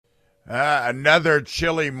Another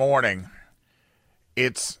chilly morning.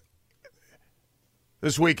 This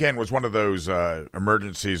weekend was one of those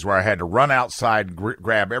emergencies where I had to run outside,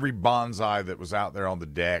 grab every bonsai that was out there on the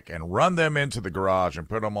deck, and run them into the garage and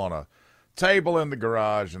put them on a table in the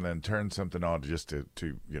garage, and then turn something on just to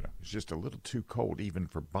it's just a little too cold even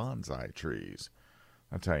for bonsai trees.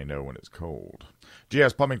 That's how you know when it's cold.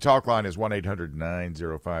 GS Plumbing Talk Line is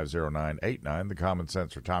 1-800-905-0989. The Common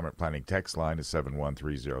Sense Retirement Planning text line is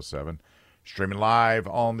 71307. Streaming live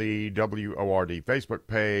on the WORD Facebook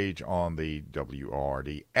page, on the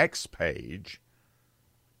WORD X page,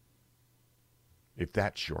 if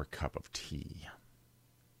that's your cup of tea.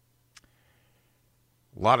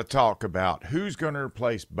 A lot of talk about who's going to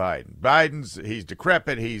replace Biden. He's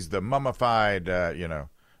decrepit. He's the mummified,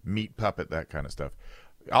 meat puppet, that kind of stuff.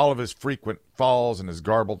 All of his frequent falls and his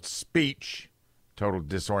garbled speech, total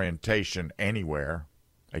disorientation anywhere,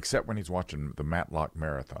 except when he's watching the Matlock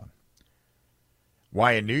Marathon.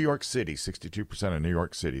 Why in New York City, 62% of New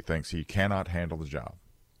York City thinks he cannot handle the job.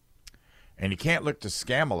 And he can't look to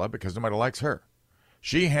Scamala because nobody likes her.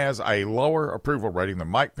 She has a lower approval rating than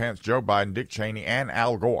Mike Pence, Joe Biden, Dick Cheney, and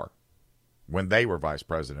Al Gore when they were vice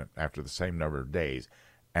president after the same number of days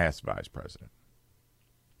as vice president.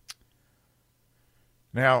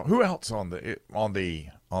 Now, who else on the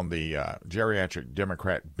geriatric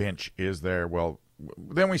Democrat bench is there? Well,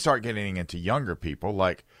 then we start getting into younger people,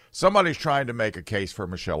 like somebody's trying to make a case for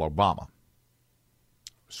Michelle Obama,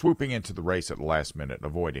 swooping into the race at the last minute,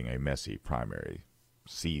 avoiding a messy primary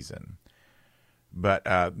season. But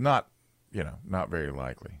not very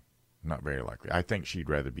likely. Not very likely. I think she'd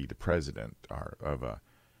rather be the president of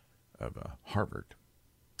Harvard.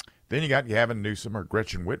 Then you got Gavin Newsom or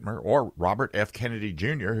Gretchen Whitmer or Robert F. Kennedy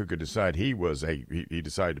Jr., who could decide he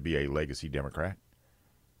decided to be a legacy Democrat.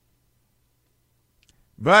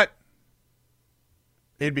 But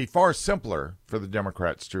it'd be far simpler for the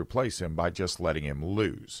Democrats to replace him by just letting him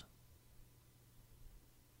lose.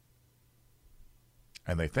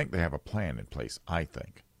 And they think they have a plan in place, I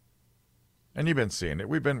think. And you've been seeing it.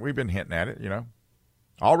 We've been hinting at it,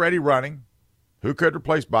 Already running. Who could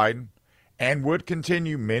replace Biden? And would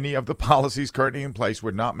continue many of the policies currently in place,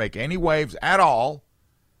 would not make any waves at all.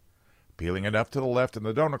 Appealing enough to the left and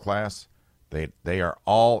the donor class, they are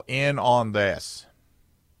all in on this.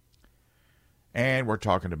 And we're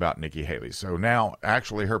talking about Nikki Haley. So now,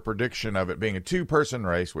 actually, her prediction of it being a two-person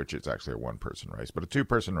race, which is actually a one-person race, but a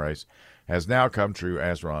two-person race, has now come true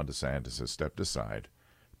as Ron DeSantis has stepped aside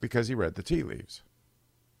because he read the tea leaves.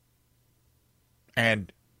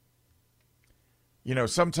 And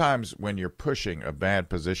sometimes when you're pushing a bad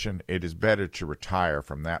position, it is better to retire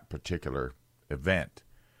from that particular event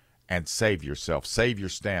and save yourself, save your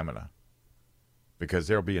stamina, because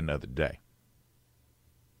there'll be another day.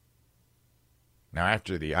 Now,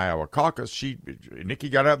 after the Iowa caucus, Nikki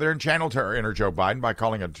got out there and channeled her inner Joe Biden by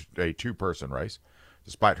calling it a two-person race,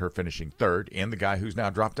 despite her finishing third in the guy who's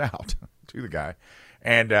now dropped out to the guy.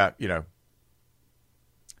 And, that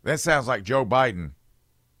sounds like Joe Biden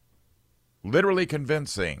literally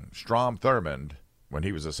convincing Strom Thurmond, when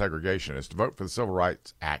he was a segregationist, to vote for the Civil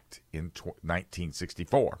Rights Act in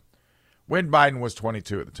 1964, when Biden was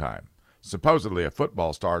 22 at the time. Supposedly a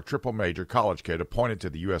football star, triple major college kid appointed to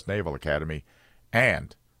the U.S. Naval Academy,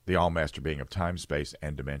 and the all-master being of time, space,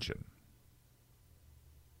 and dimension.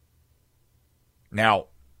 Now,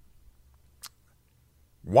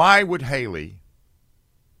 why would Haley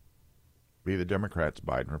be the Democrats'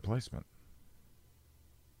 Biden replacement?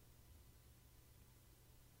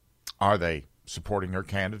 Are they supporting her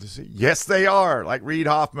candidacy? Yes, they are, like Reid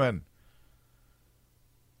Hoffman,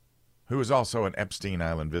 who is also an Epstein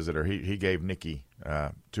Island visitor. He gave Nikki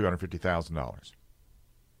 $250,000.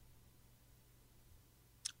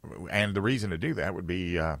 And the reason to do that would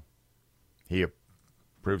be he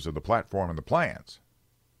approves of the platform and the plans.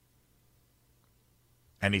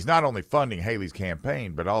 And he's not only funding Haley's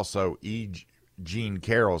campaign, but also Jean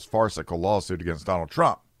Carroll's farcical lawsuit against Donald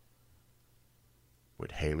Trump.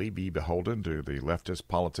 Would Haley be beholden to the leftist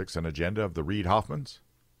politics and agenda of the Reid Hoffmans?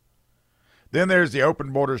 Then there's the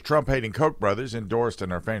open borders, Trump-hating Koch brothers, endorsed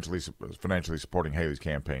and are financially supporting Haley's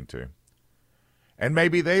campaign too. And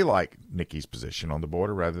maybe they like Nikki's position on the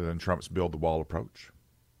border rather than Trump's build the wall approach.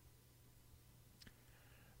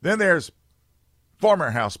 Then there's former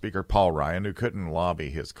House Speaker Paul Ryan, who couldn't lobby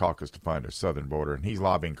his caucus to find a southern border, and he's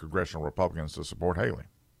lobbying congressional Republicans to support Haley.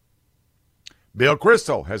 Bill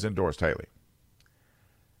Kristol has endorsed Haley.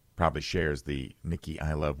 Probably shares the Nikki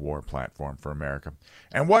I Love War platform for America.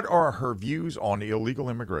 And what are her views on illegal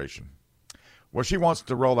immigration? Well, she wants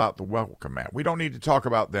to roll out the Welcome Mat. We don't need to talk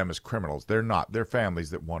about them as criminals. They're not. They're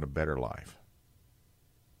families that want a better life.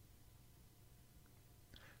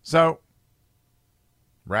 So,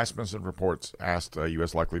 Rasmussen reports asked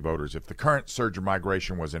U.S. likely voters if the current surge of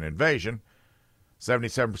migration was an invasion.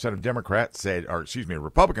 77% of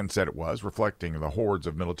Republicans said it was, reflecting the hordes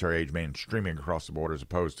of military-age men streaming across the border as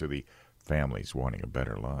opposed to the families wanting a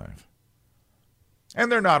better life.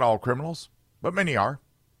 And they're not all criminals, but many are.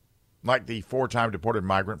 Like the 4-time deported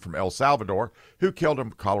migrant from El Salvador who killed a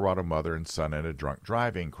Colorado mother and son in a drunk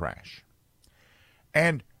driving crash.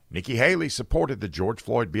 And Nikki Haley supported the George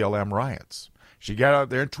Floyd BLM riots. She got out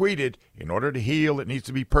there and tweeted, "In order to heal, it needs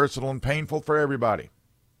to be personal and painful for everybody."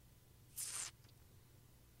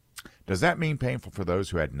 Does that mean painful for those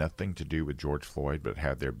who had nothing to do with George Floyd but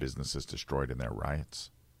had their businesses destroyed in their riots?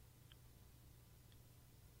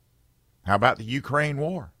 How about the Ukraine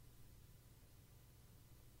war?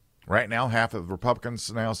 Right now, half of the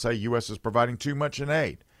Republicans now say U.S. is providing too much in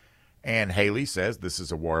aid. And Haley says this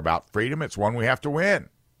is a war about freedom. It's one we have to win.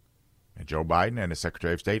 And Joe Biden and his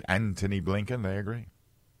Secretary of State, Antony Blinken, they agree.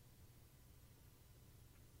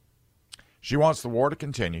 She wants the war to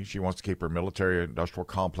continue. She wants to keep her military-industrial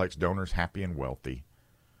complex donors happy and wealthy.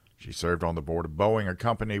 She served on the board of Boeing, a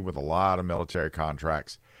company with a lot of military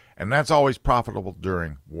contracts, and that's always profitable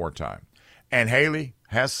during wartime. And Haley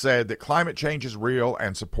has said that climate change is real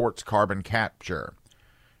and supports carbon capture.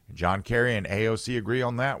 John Kerry and AOC agree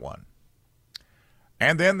on that one.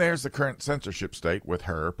 And then there's the current censorship state with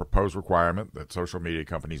her proposed requirement that social media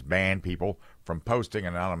companies ban people from posting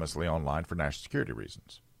anonymously online for national security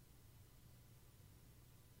reasons.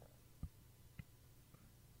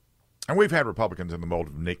 And we've had Republicans in the mold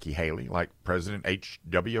of Nikki Haley, like President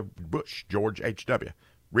H.W. Bush, George H.W.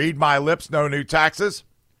 Read my lips, no new taxes.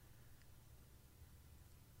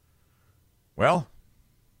 Well,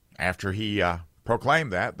 after he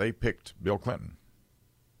proclaimed that, they picked Bill Clinton.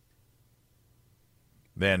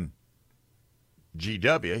 Then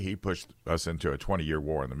GW, he pushed us into a 20-year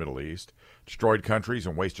war in the Middle East, destroyed countries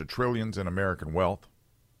and wasted trillions in American wealth.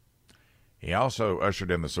 He also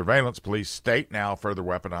ushered in the surveillance police state, now further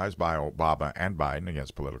weaponized by Obama and Biden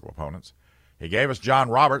against political opponents. He gave us John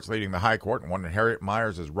Roberts leading the high court and wanted Harriet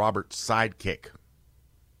Miers as Roberts' sidekick.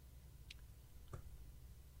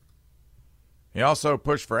 He also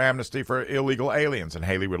pushed for amnesty for illegal aliens, and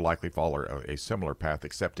Haley would likely follow a similar path,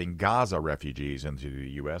 accepting Gaza refugees into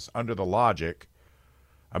the U.S. under the logic,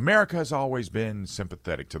 America has always been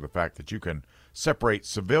sympathetic to the fact that you can separate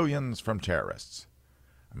civilians from terrorists.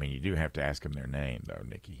 I mean, you do have to ask them their name, though,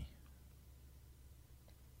 Nikki.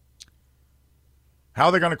 How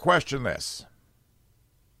are they going to question this?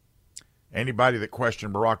 Anybody that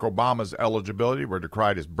questioned Barack Obama's eligibility were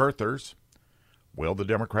decried as birthers. Will the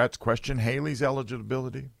Democrats question Haley's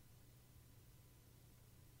eligibility?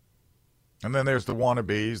 And then there's the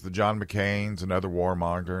wannabes, the John McCains, another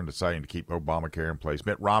warmonger, and deciding to keep Obamacare in place.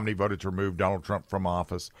 Mitt Romney voted to remove Donald Trump from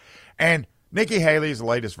office. And Nikki Haley is the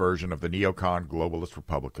latest version of the neocon globalist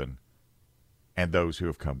Republican and those who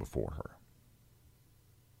have come before her.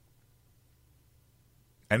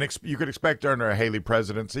 And you could expect under a Haley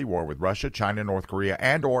presidency, war with Russia, China, North Korea,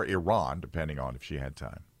 and or Iran, depending on if she had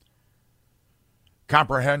time.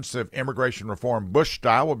 Comprehensive immigration reform Bush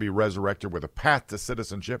style will be resurrected with a path to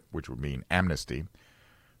citizenship, which would mean amnesty,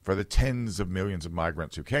 for the tens of millions of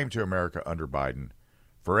migrants who came to America under Biden,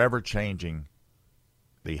 forever changing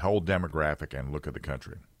the whole demographic and look of the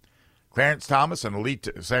country. Clarence Thomas and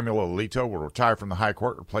Samuel Alito will retire from the high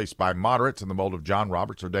court, replaced by moderates in the mold of John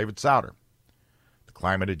Roberts or David Souter. The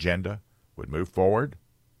climate agenda would move forward.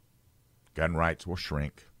 Gun rights will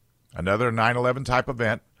shrink. Another 9/11 type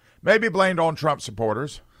event, maybe blamed on Trump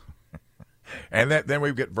supporters. And then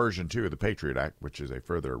we get version 2 of the Patriot Act, which is a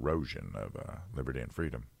further erosion of liberty and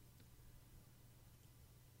freedom.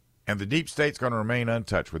 And the deep state's going to remain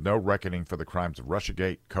untouched with no reckoning for the crimes of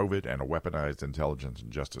Russiagate, COVID, and a weaponized intelligence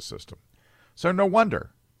and justice system. So no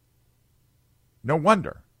wonder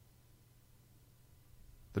the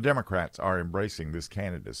Democrats are embracing this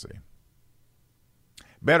candidacy.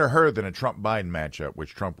 Better her than a Trump-Biden matchup,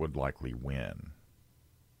 which Trump would likely win.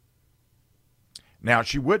 Now,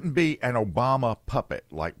 she wouldn't be an Obama puppet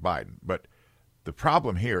like Biden, but the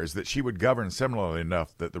problem here is that she would govern similarly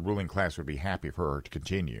enough that the ruling class would be happy for her to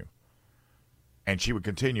continue. And she would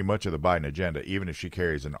continue much of the Biden agenda, even if she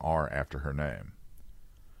carries an R after her name.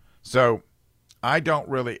 So I don't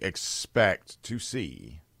really expect to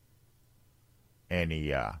see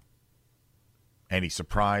any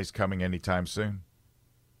surprise coming anytime soon.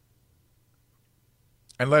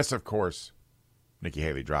 Unless, of course, Nikki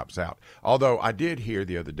Haley drops out. Although I did hear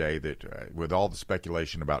the other day that with all the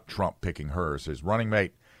speculation about Trump picking her as his running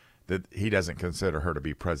mate, that he doesn't consider her to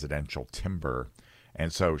be presidential timber,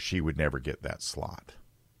 and so she would never get that slot,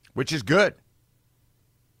 which is good.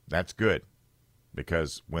 That's good.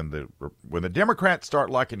 Because when the Democrats start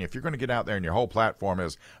liking you, if you're going to get out there and your whole platform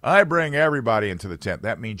is, I bring everybody into the tent,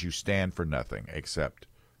 that means you stand for nothing except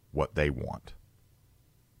what they want.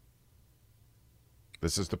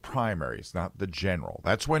 This is the primaries, not the general.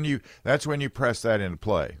 That's when you press that into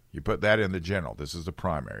play. You put that in the general. This is the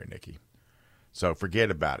primary, Nikki. So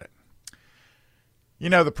forget about it. You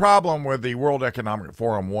know, the problem with the World Economic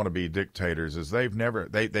Forum wannabe dictators is they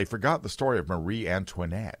forgot the story of Marie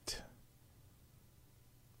Antoinette.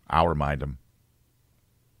 I'll remind them.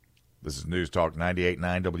 This is News Talk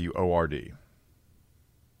 98.9 WORD.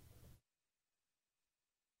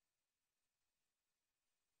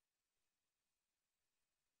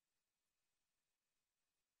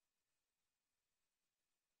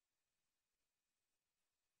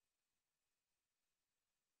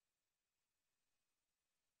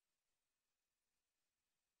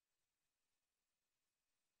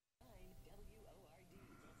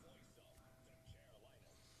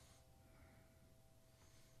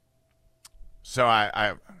 So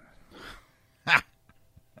I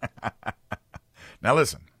now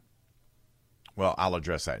listen. Well, I'll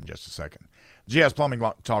address that in just a second. GS Plumbing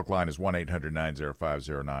Talk line is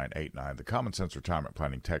 1-800-905-0989. The Common Sense Retirement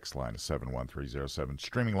Planning text line is 71307.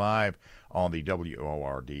 Streaming live on the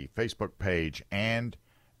WORD Facebook page and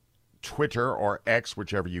Twitter or X,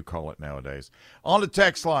 whichever you call it nowadays. On the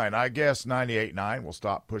text line, I guess 98.9 will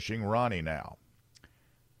stop pushing Ronnie now.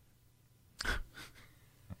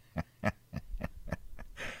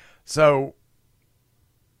 So,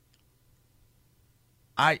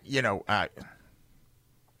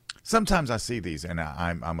 sometimes I see these and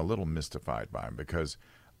I'm a little mystified by them because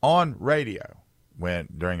on radio,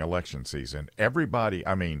 during election season, Joe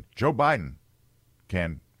Biden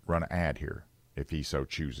can run an ad here if he so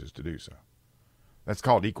chooses to do so. That's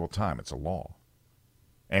called equal time. It's a law.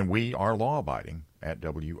 And we are law abiding at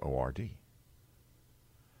WORD.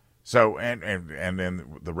 So, and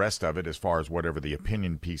then the rest of it, as far as whatever the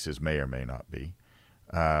opinion pieces may or may not be,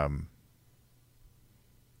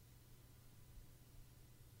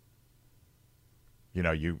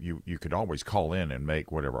 you could always call in and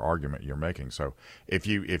make whatever argument you're making. So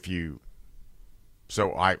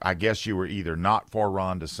I guess you were either not for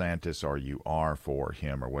Ron DeSantis or you are for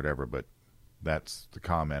him or whatever, but that's the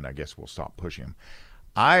comment. I guess we'll stop pushing him.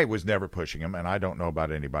 I was never pushing him, and I don't know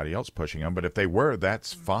about anybody else pushing him, but if they were,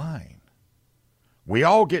 that's fine. We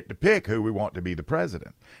all get to pick who we want to be the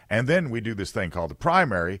president. And then we do this thing called the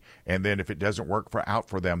primary, and then if it doesn't work out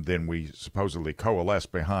for them, then we supposedly coalesce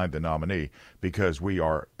behind the nominee because we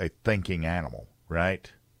are a thinking animal,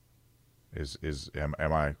 right?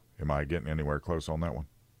 Am I getting anywhere close on that one?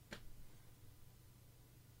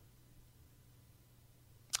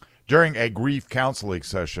 During a grief counseling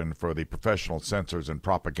session for the professional censors and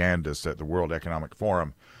propagandists at the World Economic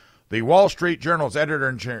Forum, the Wall Street Journal's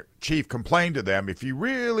editor-in-chief complained to them, if you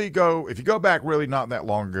go back really not that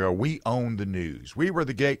long ago, we owned the news. We were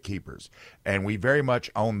the gatekeepers, and we very much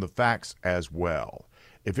owned the facts as well.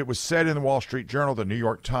 If it was said in the Wall Street Journal, the New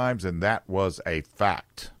York Times, then that was a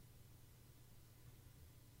fact.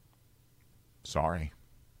 Sorry.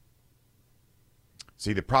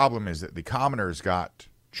 See, the problem is that the commoners got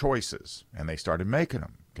choices, and they started making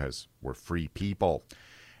them because we're free people.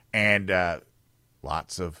 And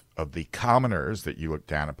lots of the commoners that you look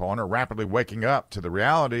down upon are rapidly waking up to the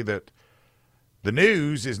reality that the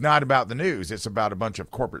news is not about the news. It's about a bunch of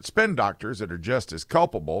corporate spin doctors that are just as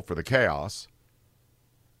culpable for the chaos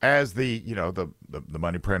as the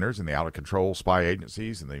money printers and the out-of-control spy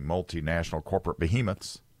agencies and the multinational corporate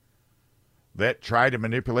behemoths that try to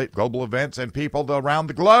manipulate global events and people around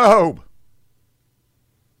the globe.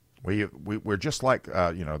 We're just like,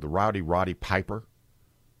 the Rowdy Roddy Piper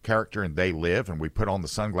character in They Live, and we put on the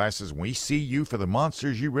sunglasses and we see you for the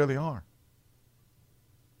monsters you really are.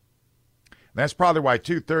 That's probably why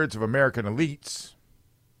 2/3 of American elites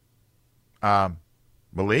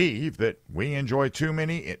believe that we enjoy too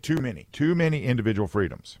many individual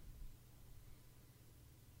freedoms.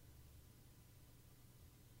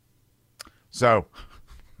 So,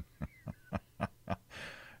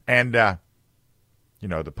 and the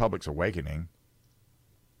public's awakening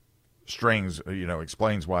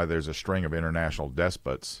explains why there's a string of international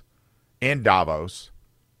despots in Davos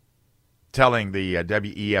telling the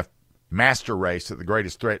WEF master race that the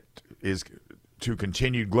greatest threat is to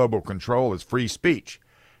continued global control is free speech.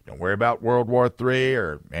 Don't worry about World War III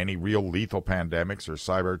or any real lethal pandemics or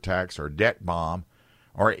cyber attacks or debt bomb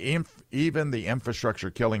or even the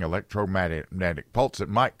infrastructure-killing electromagnetic pulse that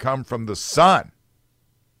might come from the sun.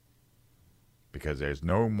 Because there's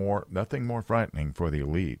nothing more frightening for the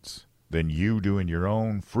elites than you doing your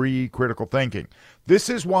own free critical thinking. This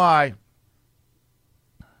is why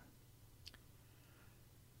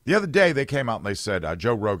the other day they came out and they said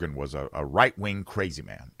Joe Rogan was a right-wing crazy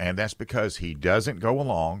man, and that's because he doesn't go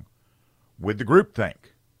along with the groupthink.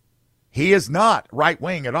 He is not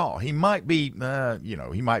right-wing at all. He might be,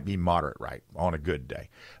 he might be moderate right on a good day.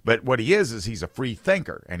 But what he is he's a free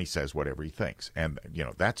thinker, and he says whatever he thinks. And,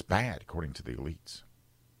 that's bad, according to the elites.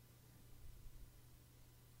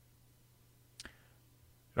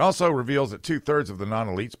 It also reveals that 2/3 of the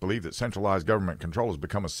non-elites believe that centralized government control has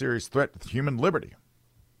become a serious threat to human liberty.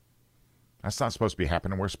 That's not supposed to be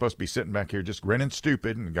happening. We're supposed to be sitting back here just grinning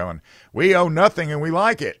stupid and going, we own nothing and we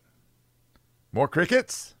like it. More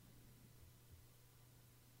crickets?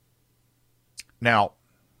 Now,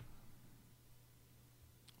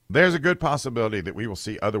 there's a good possibility that we will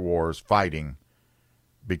see other wars fighting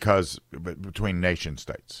between nation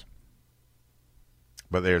states.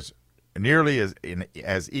 But there's nearly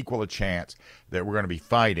as equal a chance that we're going to be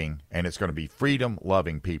fighting, and it's going to be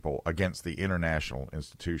freedom-loving people against the international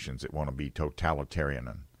institutions that want to be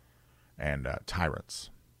totalitarian and tyrants.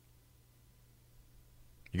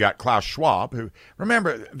 You got Klaus Schwab, who,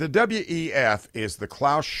 remember, the WEF is the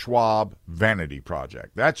Klaus Schwab Vanity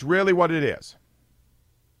Project. That's really what it is.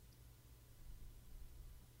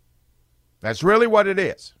 That's really what it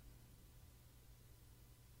is.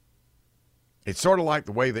 It's sort of like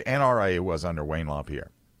the way the NRA was under Wayne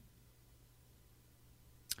LaPierre.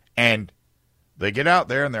 And they get out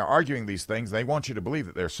there and they're arguing these things. They want you to believe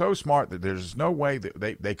that they're so smart that there's no way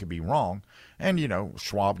that they could be wrong. And,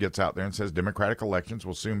 Schwab gets out there and says democratic elections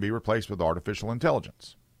will soon be replaced with artificial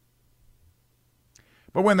intelligence.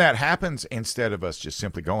 But when that happens, instead of us just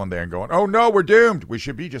simply going there and going, oh, no, we're doomed, we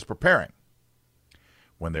should be just preparing.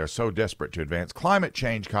 When they're so desperate to advance climate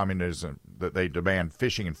change communism that they demand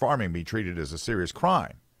fishing and farming be treated as a serious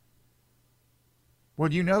crime.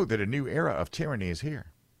 Well, you know that a new era of tyranny is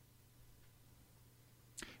here.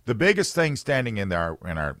 The biggest thing standing in their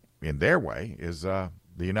way is the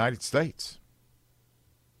United States.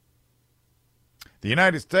 The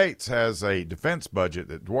United States has a defense budget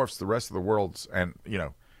that dwarfs the rest of the world's, and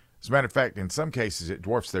as a matter of fact, in some cases, it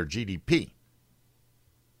dwarfs their GDP.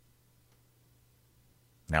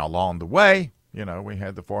 Now, along the way, we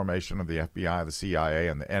had the formation of the FBI, the CIA,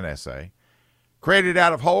 and the NSA, created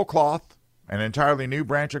out of whole cloth, an entirely new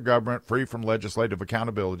branch of government free from legislative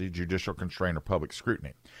accountability, judicial constraint, or public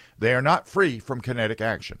scrutiny. They are not free from kinetic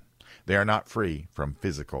action. They are not free from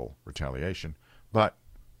physical retaliation. But,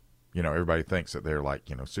 everybody thinks that they're like,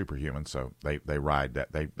 superhuman, so they ride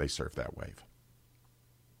that, they surf that wave.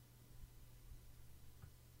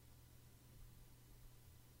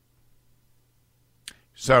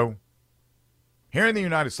 So, here in the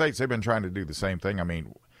United States, they've been trying to do the same thing. I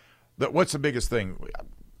mean, what's the biggest thing?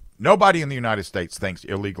 Nobody in the United States thinks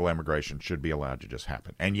illegal immigration should be allowed to just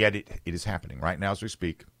happen. And yet it is happening right now as we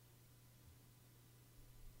speak.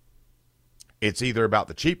 It's either about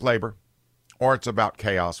the cheap labor or it's about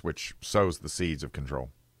chaos, which sows the seeds of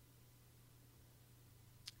control.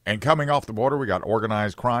 And coming off the border, we got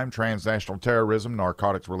organized crime, transnational terrorism,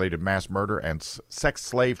 narcotics-related mass murder, and sex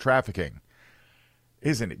slave trafficking.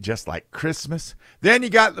 Isn't it just like Christmas? Then you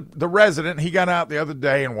got the resident. He got out the other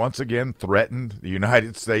day and once again threatened the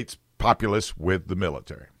United States populace with the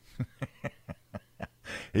military.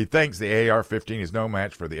 He thinks the AR-15 is no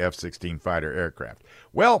match for the F-16 fighter aircraft.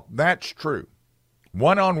 Well, that's true.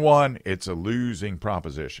 One-on-one, it's a losing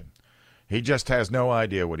proposition. He just has no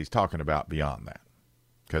idea what he's talking about beyond that.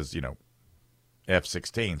 Because,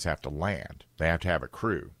 F-16s have to land. They have to have a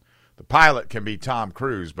crew. The pilot can be Tom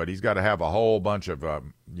Cruise, but he's got to have a whole bunch of,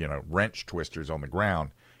 wrench twisters on the ground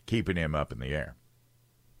keeping him up in the air.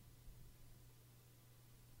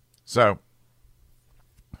 So,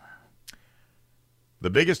 the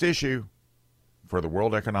biggest issue for the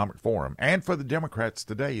World Economic Forum and for the Democrats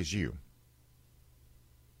today is you.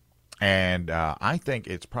 And I think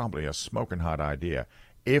it's probably a smoking hot idea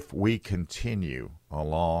if we continue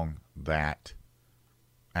along that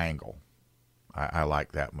angle. I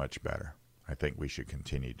like that much better. I think we should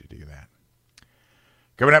continue to do that.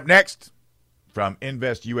 Coming up next from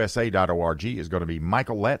investusa.org is going to be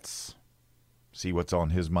Michael Letts. See what's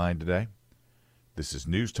on his mind today. This is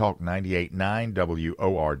News Talk 98.9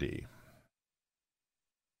 WORD.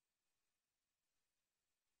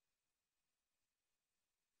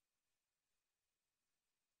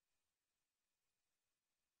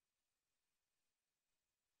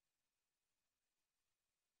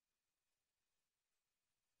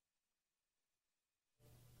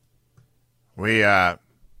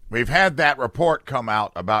 We've had that report come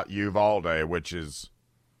out about Uvalde, which is,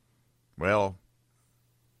 well,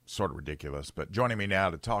 sort of ridiculous. But joining me now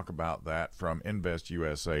to talk about that from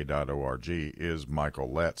investusa.org is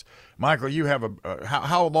Michael Letts. Michael, you have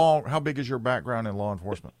how big is your background in law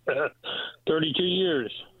enforcement? 32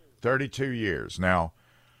 years. 32 years. Now,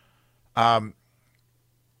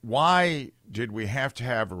 why did we have to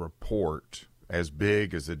have a report as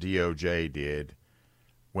big as the DOJ did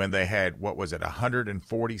when they had,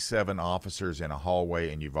 147 officers in a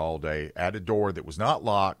hallway in Uvalde at a door that was not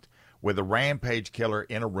locked with a rampage killer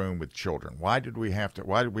in a room with children? Why did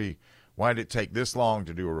it take this long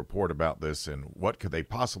to do a report about this, and what could they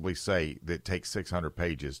possibly say that takes 600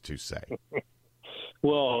 pages to say?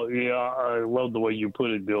 Well, yeah, I love the way you put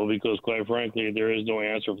it, Bill, because quite frankly, there is no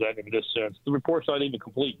answer for that in this sense. The report's not even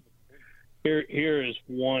complete. Here is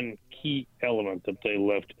one key element that they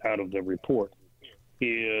left out of the report,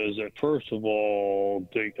 is that, first of all,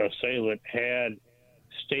 the assailant had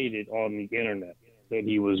stated on the internet that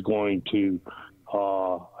he was going to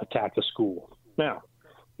attack a school. Now,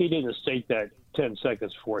 he didn't state that 10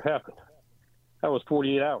 seconds before it happened. That was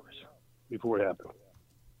 48 hours before it happened.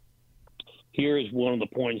 Here is one of the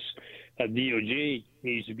points that DOJ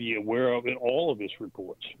needs to be aware of in all of its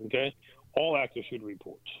reports, okay? All active shooter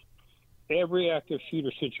reports. Every active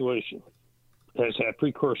shooter situation has had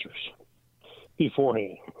precursors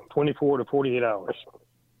beforehand, 24 to 48 hours.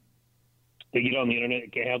 They get on the internet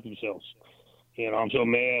and can't help themselves. I'm so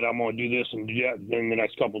mad, I'm going to do this and do that in the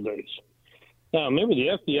next couple of days. Now, remember,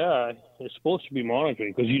 the FBI is supposed to be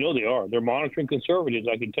monitoring, because they are. They're monitoring conservatives,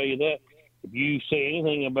 I can tell you that. If you say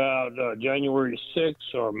anything about January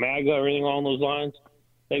 6th or MAGA or anything along those lines,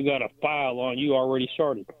 they've got a file on you already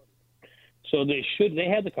started. So they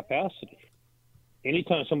have the capacity.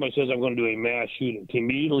 Anytime somebody says, I'm going to do a mass shooting, to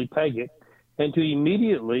immediately peg it and to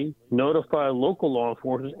immediately notify local law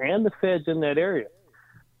enforcement and the feds in that area,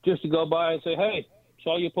 just to go by and say, hey,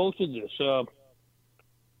 saw you posted this. Want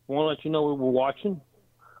to let you know we're watching.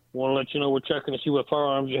 Want to let you know we're checking to see what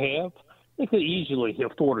firearms you have. They could easily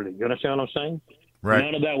have thwarted it. You understand what I'm saying? Right.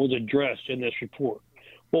 None of that was addressed in this report.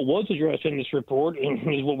 What was addressed in this report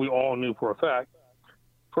is what we all knew for a fact.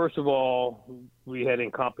 First of all, we had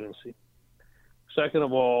incompetency. Second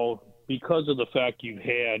of all, because of the fact you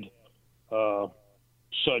had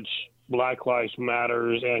such Black Lives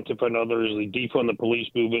Matters, Antifa and others, the defund the police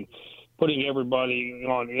movement, putting everybody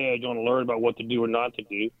on edge, on alert about what to do or not to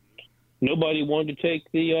do, nobody wanted to take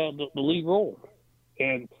the lead role.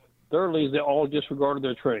 And thirdly, they all disregarded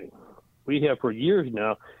their training. We have for years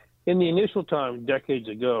now, in the initial time, decades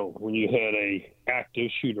ago, when you had a active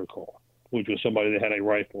shooter call, which was somebody that had a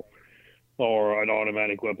rifle or an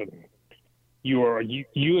automatic weapon, you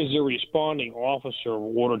as a responding officer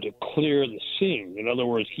were ordered to clear the scene. In other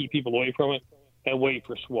words, keep people away from it and wait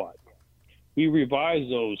for SWAT. We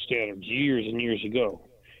revised those standards years and years ago.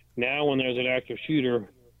 Now, when there's an active shooter,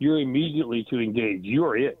 you're immediately to engage.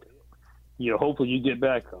 You're it. Hopefully you get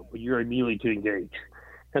back up, but you're immediately to engage.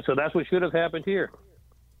 And so that's what should have happened here.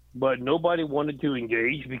 But nobody wanted to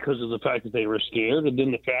engage because of the fact that they were scared. And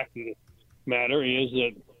then the fact of the matter is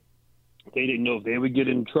that they didn't know if they would get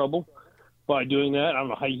in trouble by doing that. I don't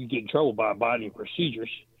know how you could get in trouble by abiding procedures.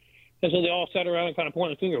 And so they all sat around and kind of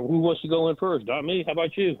pointed a finger. Who wants to go in first? Not me. How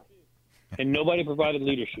about you? And nobody provided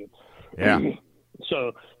leadership. Yeah.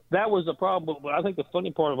 So that was the problem. But I think the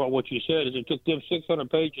funny part about what you said is it took them 600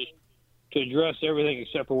 pages to address everything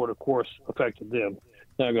except for what, of course, affected them.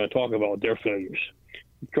 They're going to talk about their failures,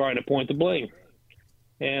 trying to point the blame.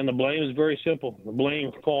 And the blame is very simple. The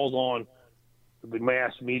blame falls on the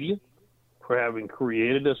mass media for having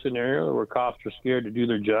created a scenario where cops are scared to do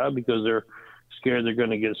their job because they're scared they're going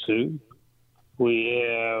to get sued. We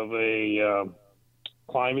have a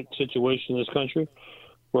climate situation in this country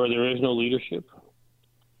where there is no leadership.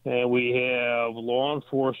 And we have law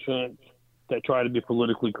enforcement that try to be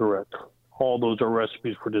politically correct. All those are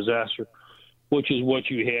recipes for disaster, which is what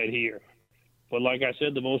you had here. But like I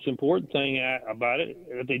said, the most important thing about it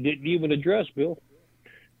that they didn't even address, Bill,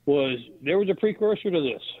 was there was a precursor to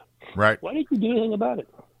this. Right. Why didn't you do anything about it?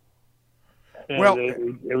 And well,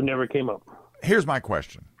 it never came up. Here's my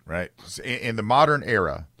question, right? In the modern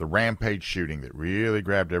era, the rampage shooting that really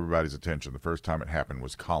grabbed everybody's attention the first time it happened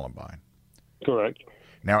was Columbine. Correct.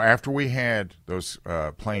 Now, after we had those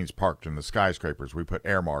planes parked in the skyscrapers, we put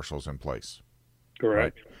air marshals in place.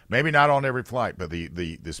 Correct. Right? Maybe not on every flight, but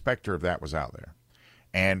the specter of that was out there,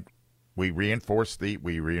 and we reinforced the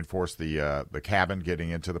cabin getting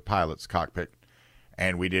into the pilot's cockpit,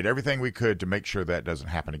 and we did everything we could to make sure that doesn't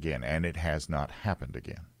happen again, and it has not happened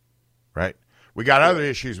again. Right? We got other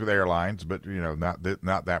issues with airlines, but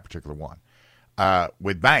not that particular one.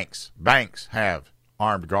 With banks have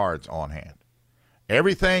armed guards on hand.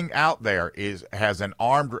 Everything out there has an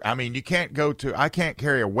armed. I mean, I can't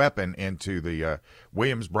carry a weapon into the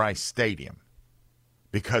Williams-Brice Stadium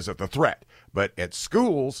because of the threat. But at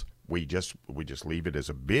schools, we just leave it as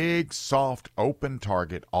a big, soft, open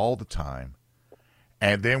target all the time.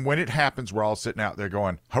 And then when it happens, we're all sitting out there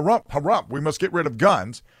going, "Harump, harump! We must get rid of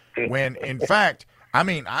guns." When in fact, I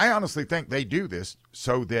mean, I honestly think they do this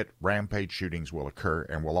so that rampage shootings will occur,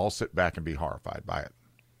 and we'll all sit back and be horrified by it.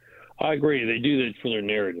 I agree. They do that for their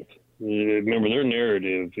narrative. Remember, their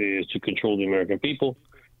narrative is to control the American people.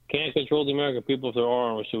 Can't control the American people if they're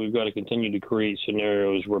armed, so we've got to continue to create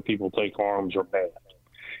scenarios where people take arms are bad.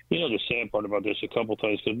 You know, the sad part about this a couple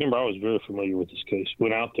times, because remember, I was very familiar with this case,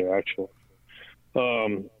 went out there actually.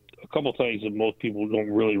 A couple things that most people don't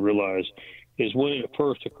really realize is when it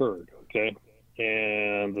first occurred, okay?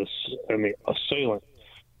 And the assailant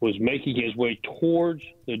was making his way towards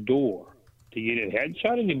the door to get in. Hadn't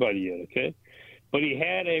shot anybody yet, okay? But he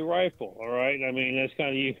had a rifle, all right? I mean, that's kind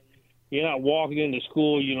of you're not walking into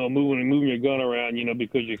school, you know, moving your gun around, you know,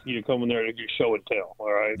 because you're coming there to show and tell,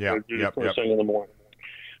 all right? First thing in the morning.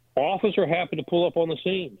 Officer happened to pull up on the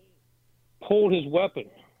scene, pulled his weapon,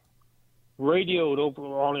 radioed over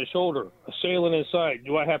on his shoulder, assailant in sight.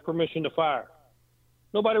 Do I have permission to fire?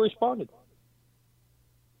 Nobody responded.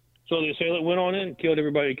 So the assailant went on in and killed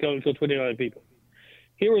everybody, killed 29 people.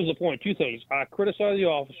 Here is the point. Two things. I criticize the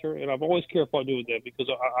officer, and I've always careful I do with that because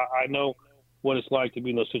I know what it's like to be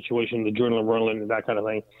in those situations, the adrenaline running and that kind of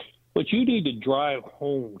thing. But you need to drive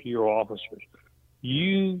home to your officers.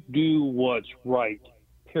 You do what's right,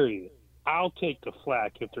 period. I'll take the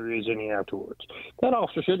flack if there is any afterwards. That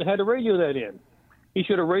officer shouldn't have had to radio that in. He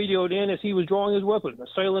should have radioed in as he was drawing his weapon,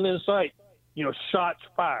 assailant in sight, you know, shots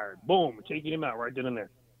fired, boom, taking him out right then and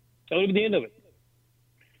there. That would be the end of it.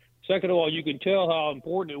 Second of all, you can tell how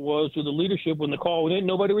important it was to the leadership when the call went in,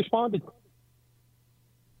 nobody responded.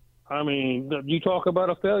 I mean, you talk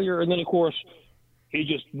about a failure, and then, of course, it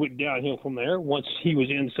just went downhill from there. Once he was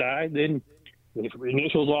inside, then the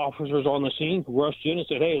initial officers on the scene rushed in and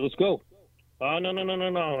said, "Hey, let's go."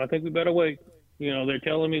 No. I think we better wait. You know, they're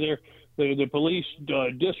telling me the police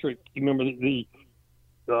district. You remember the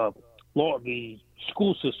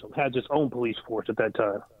school system has its own police force at that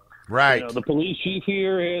time. Right. You know, the police chief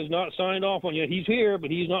here has not signed off on yet. He's here, but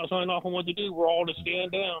he's not signed off on what to do. We're all to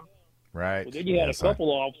stand down. Right. But then you had a couple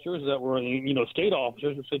officers that were, you know, state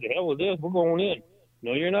officers who said, "The hell with this, we're going in."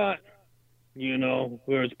 No, you're not. You know,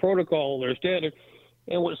 there's protocol, there's standard.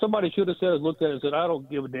 And what somebody should have said is looked at it and said, "I don't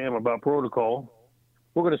give a damn about protocol.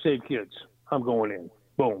 We're going to save kids. I'm going in."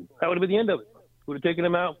 Boom. That would have been the end of it. Would have taken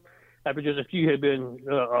them out after just a few had been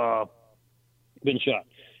shot.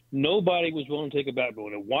 Nobody was willing to take a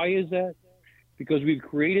backbone. And why is that? Because we've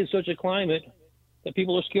created such a climate that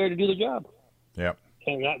people are scared to do the job. Yep.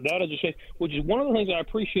 And that is a shame, which is one of the things I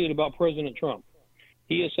appreciate about President Trump.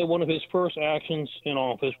 He has said one of his first actions in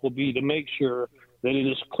office will be to make sure that it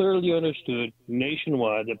is clearly understood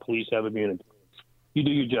nationwide that police have immunity. You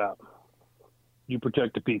do your job. You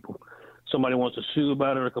protect the people. Somebody wants to sue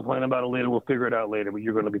about it or complain about it later, we'll figure it out later, but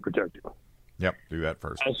you're going to be protected. Yep, do that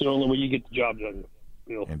first. That's the only way you get the job done,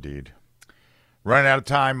 Bill. Indeed. Running out of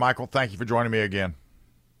time, Michael, thank you for joining me again.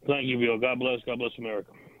 Thank you, Bill. God bless. God bless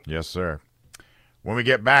America. Yes, sir. When we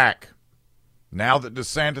get back, now that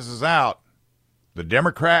DeSantis is out, the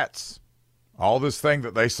Democrats, all this thing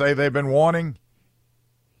that they say they've been wanting,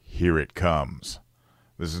 here it comes.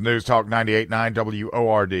 This is News Talk 98.9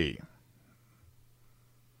 WORD.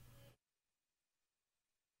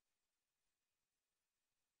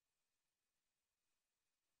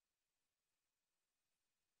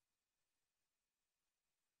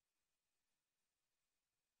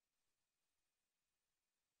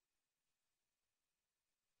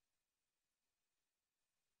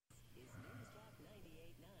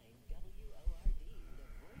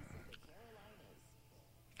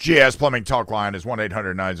 GS Plumbing Talk Line is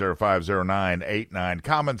 1-800-905-0989.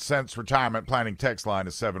 Common Sense Retirement Planning Text Line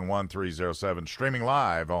is 71307. Streaming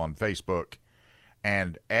live on Facebook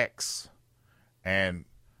and X. And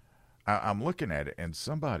I'm looking at it, and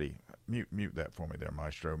somebody, mute that for me there,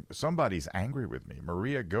 Maestro. Somebody's angry with me.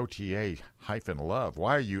 Maria Gautier-Love.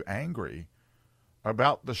 Why are you angry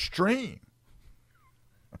about the stream?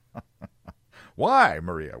 Why,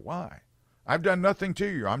 Maria? Why? I've done nothing to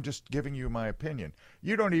you. I'm just giving you my opinion.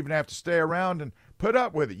 You don't even have to stay around and put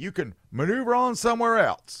up with it. You can maneuver on somewhere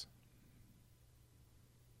else.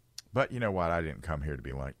 But you know what? I didn't come here to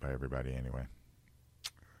be liked by everybody anyway.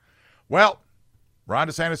 Well, Ron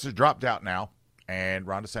DeSantis has dropped out now, and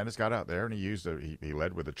Ron DeSantis got out there and he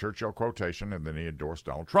led with a Churchill quotation, and then he endorsed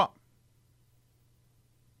Donald Trump.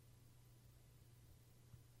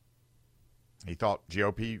 He thought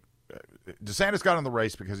GOP, DeSantis got in the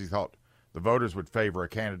race because he thought the voters would favor a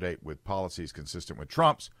candidate with policies consistent with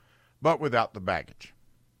Trump's, but without the baggage.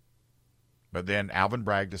 But then Alvin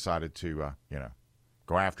Bragg decided to,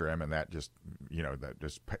 go after him, and that just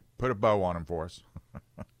put a bow on him for us.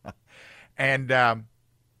 And the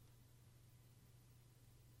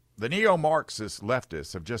neo-Marxist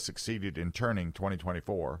leftists have just succeeded in turning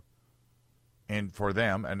 2024 and for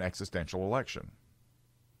them an existential election.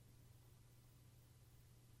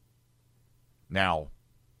 Now,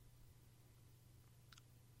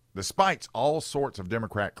 despite all sorts of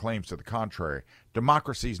Democrat claims to the contrary,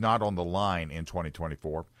 democracy is not on the line in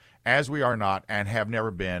 2024, as we are not and have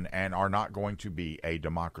never been and are not going to be a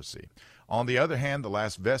democracy. On the other hand, the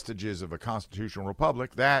last vestiges of a constitutional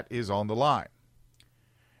republic, that is on the line.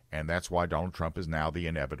 And that's why Donald Trump is now the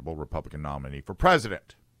inevitable Republican nominee for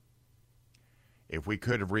president. If we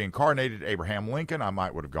could have reincarnated Abraham Lincoln, I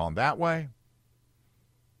might would have gone that way.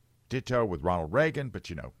 Ditto with Ronald Reagan, but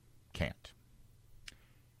can't.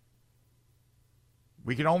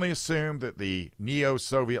 We can only assume that the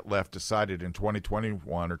neo-Soviet left decided in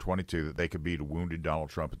 2021 or 22 that they could beat a wounded Donald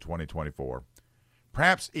Trump in 2024,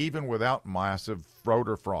 perhaps even without massive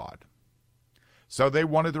voter fraud. So they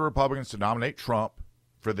wanted the Republicans to nominate Trump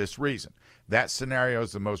for this reason. That scenario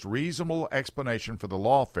is the most reasonable explanation for the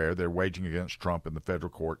lawfare they're waging against Trump in the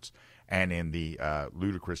federal courts and in the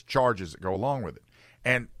ludicrous charges that go along with it.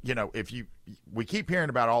 And, we keep hearing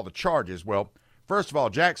about all the charges. Well, first of all,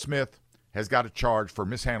 Jack Smith has got a charge for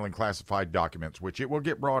mishandling classified documents, which it will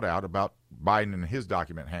get brought out about Biden and his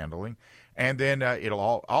document handling. And then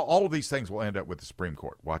all of these things will end up with the Supreme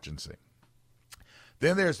Court. Watch and see.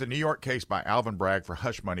 Then there's the New York case by Alvin Bragg for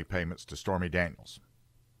hush money payments to Stormy Daniels,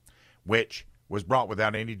 which was brought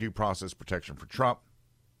without any due process protection for Trump.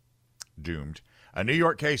 Doomed. A New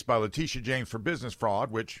York case by Letitia James for business fraud,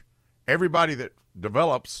 which everybody that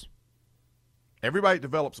develops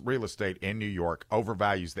real estate in New York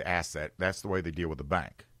overvalues the asset. That's the way they deal with the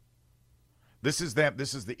bank. This is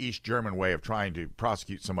the East German way of trying to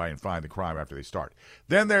prosecute somebody and find the crime after they start.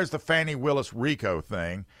 Then there's the Fannie Willis RICO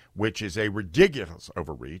thing, which is a ridiculous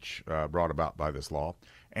overreach brought about by this law.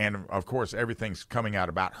 And, of course, everything's coming out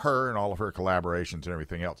about her and all of her collaborations and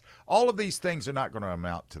everything else. All of these things are not going to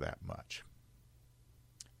amount to that much.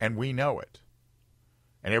 And we know it.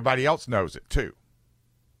 And everybody else knows it, too.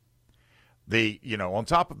 On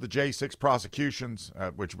top of the J6 prosecutions,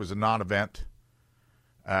 which was a non-event,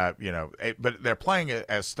 but they're playing it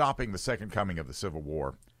as stopping the second coming of the Civil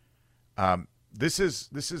War. This is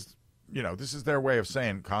their way of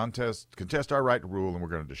saying contest our right to rule, and we're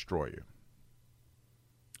going to destroy you.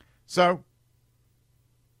 So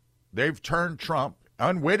they've turned Trump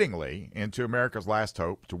unwittingly into America's last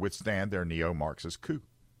hope to withstand their neo-Marxist coup.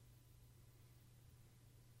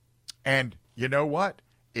 And you know what?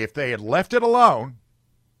 If they had left it alone,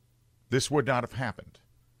 this would not have happened.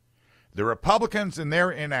 The Republicans in their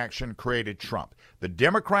inaction created Trump. The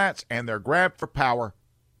Democrats and their grab for power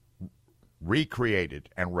recreated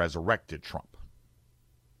and resurrected Trump.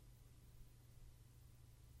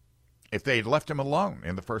 If they had left him alone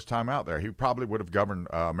in the first time out there, he probably would have governed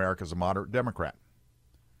America as a moderate Democrat,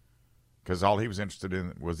 because all he was interested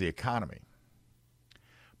in was the economy.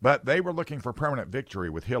 But they were looking for permanent victory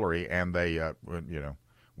with Hillary, and they,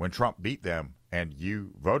 when Trump beat them and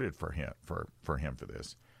you voted for him for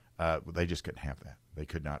this, they just couldn't have that. They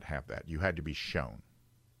could not have that. You had to be shown.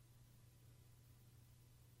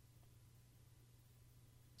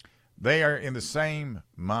 They are in the same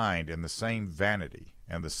mind and the same vanity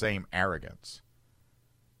and the same arrogance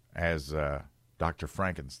as Dr.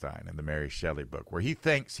 Frankenstein in the Mary Shelley book, where he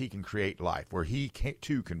thinks he can create life, where he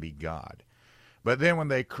too can be God. But then when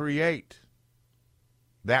they create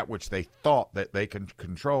that which they thought that they can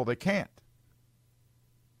control, they can't.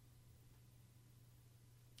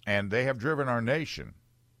 And they have driven our nation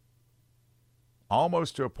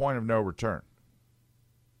almost to a point of no return.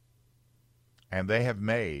 And they have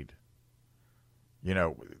made,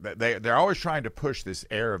 they're always trying to push this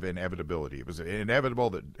air of inevitability. It was inevitable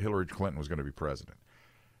that Hillary Clinton was going to be president.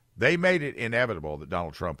 They made it inevitable that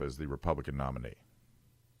Donald Trump is the Republican nominee.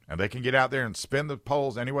 And they can get out there and spin the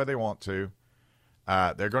polls any way they want to.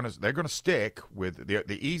 They're going to stick with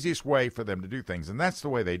the easiest way for them to do things, and that's the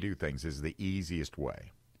way they do things, is the easiest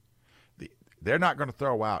way. They're not going to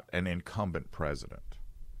throw out an incumbent president.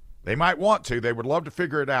 They might want to. They would love to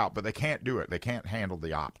figure it out, but they can't do it. They can't handle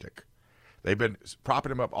the optic. They've been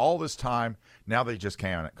propping him up all this time. Now they just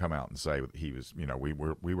can't come out and say he was, we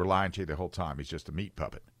were lying to you the whole time. He's just a meat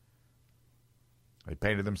puppet. They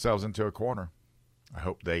painted themselves into a corner. I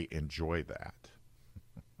hope they enjoy that.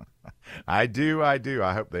 I do. I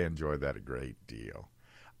hope they enjoy that a great deal.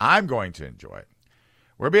 I'm going to enjoy it.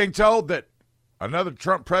 We're being told that another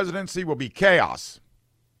Trump presidency will be chaos.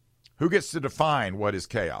 Who gets to define what is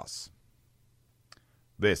chaos?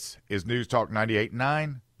 This is News Talk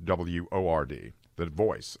 98.9 WORD, the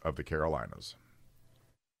voice of the Carolinas.